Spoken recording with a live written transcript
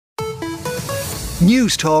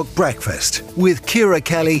Newstalk Breakfast with Ciara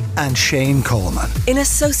Kelly and Shane Coleman. In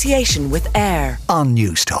association with Air On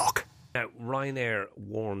Newstalk. Now, Ryanair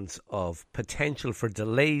warns of potential for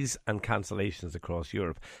delays and cancellations across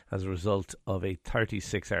Europe as a result of a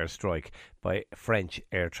 36-hour strike by French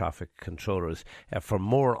air traffic controllers. For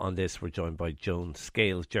more on this, we're joined by Joan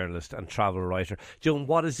Scales, journalist and travel writer. Joan,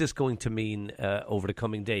 what is this going to mean over the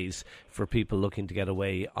coming days for people looking to get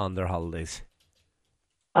away on their holidays?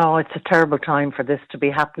 Oh, it's a terrible time for this to be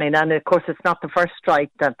happening. And of course, it's not the first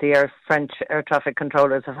strike that the French air traffic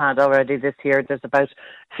controllers have had already this year. There's about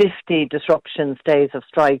 50 disruptions, days of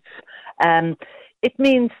strikes. It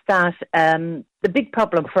means that the big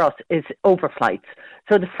problem for us is overflights.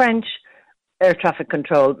 So the French air traffic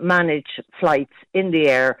control manage flights in the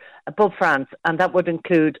air above France, and that would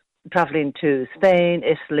include travelling to Spain,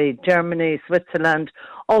 Italy, Germany, Switzerland,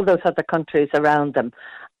 all those other countries around them.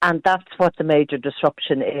 And that's what the major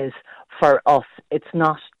disruption is for us. It's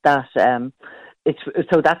not that,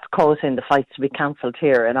 so that's causing the flights to be cancelled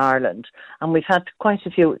here in Ireland. And we've had quite a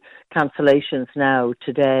few cancellations now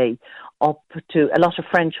today, up to a lot of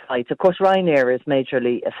French flights. Of course, Ryanair is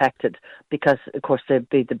majorly affected because, of course, they'd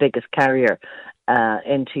be the biggest carrier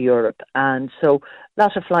into Europe. And so a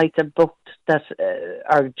lot of flights are booked that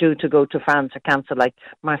are due to go to France are cancelled, like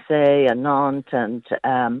Marseille and Nantes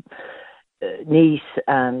and Nice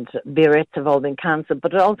and Biarritz have all been cancelled,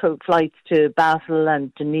 but also flights to Basel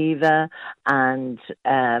and Geneva and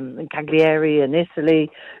Cagliari in Italy.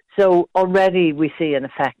 So already we see an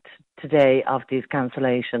effect today of these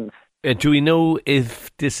cancellations. Do we know if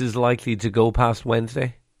this is likely to go past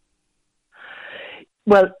Wednesday?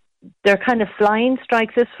 Well, they're kind of flying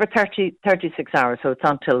strikes this for 36 hours, so it's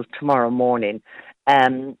until tomorrow morning.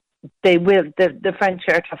 They will. The French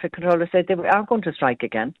air traffic controllers said they are going to strike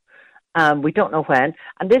again. We don't know when.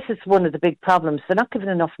 And this is one of the big problems. They're not given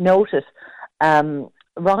enough notice.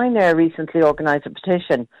 Ryanair recently organised a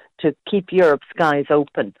petition to keep Europe's skies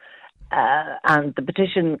open. And the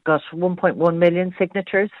petition got 1.1 million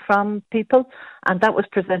signatures from people. And that was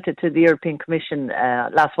presented to the European Commission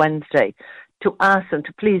last Wednesday to ask them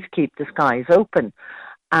to please keep the skies open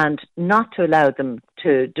and not to allow them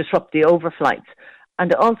to disrupt the overflights.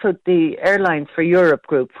 And also the Airlines for Europe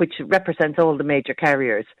group, which represents all the major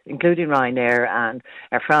carriers, including Ryanair and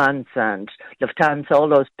Air France and Lufthansa, all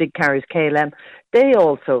those big carriers, KLM, they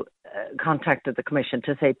also contacted the Commission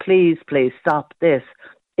to say, please stop this.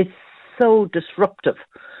 It's so disruptive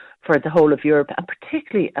for the whole of Europe, and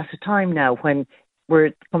particularly at a time now when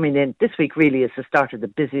we're coming in. This week really is the start of the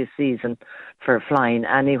busiest season for flying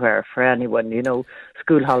anywhere for anyone. You know,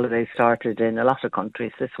 school holidays started in a lot of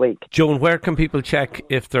countries this week. Joan, where can people check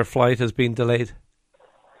if their flight has been delayed?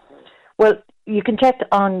 Well, you can check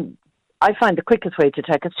on, I find the quickest way to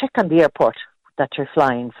check is check on the airport that you're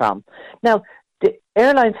flying from. Now, the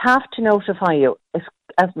airlines have to notify you,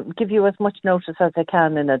 give you as much notice as they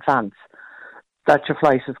can in advance that your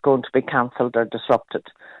flight is going to be cancelled or disrupted.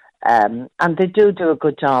 And they do a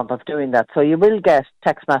good job of doing that. So you will get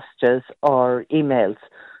text messages or emails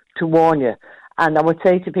to warn you. And I would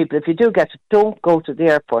say to people, if you do get it, don't go to the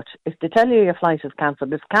airport. If they tell you your flight is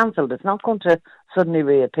cancelled, it's cancelled. It's not going to suddenly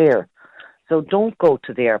reappear. So don't go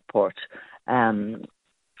to the airport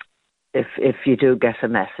if you do get a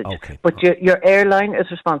message. Okay. But your airline is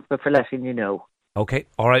responsible for letting you know. Okay,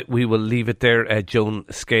 all right, we will leave it there. Joan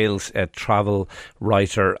Scales, a travel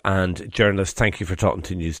writer and journalist, thank you for talking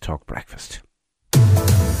to Newstalk Breakfast.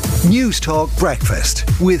 Newstalk Breakfast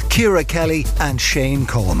with Ciara Kelly and Shane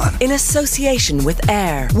Coleman. in association with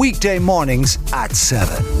Air. Weekday mornings at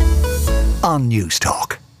 7 on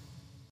Newstalk.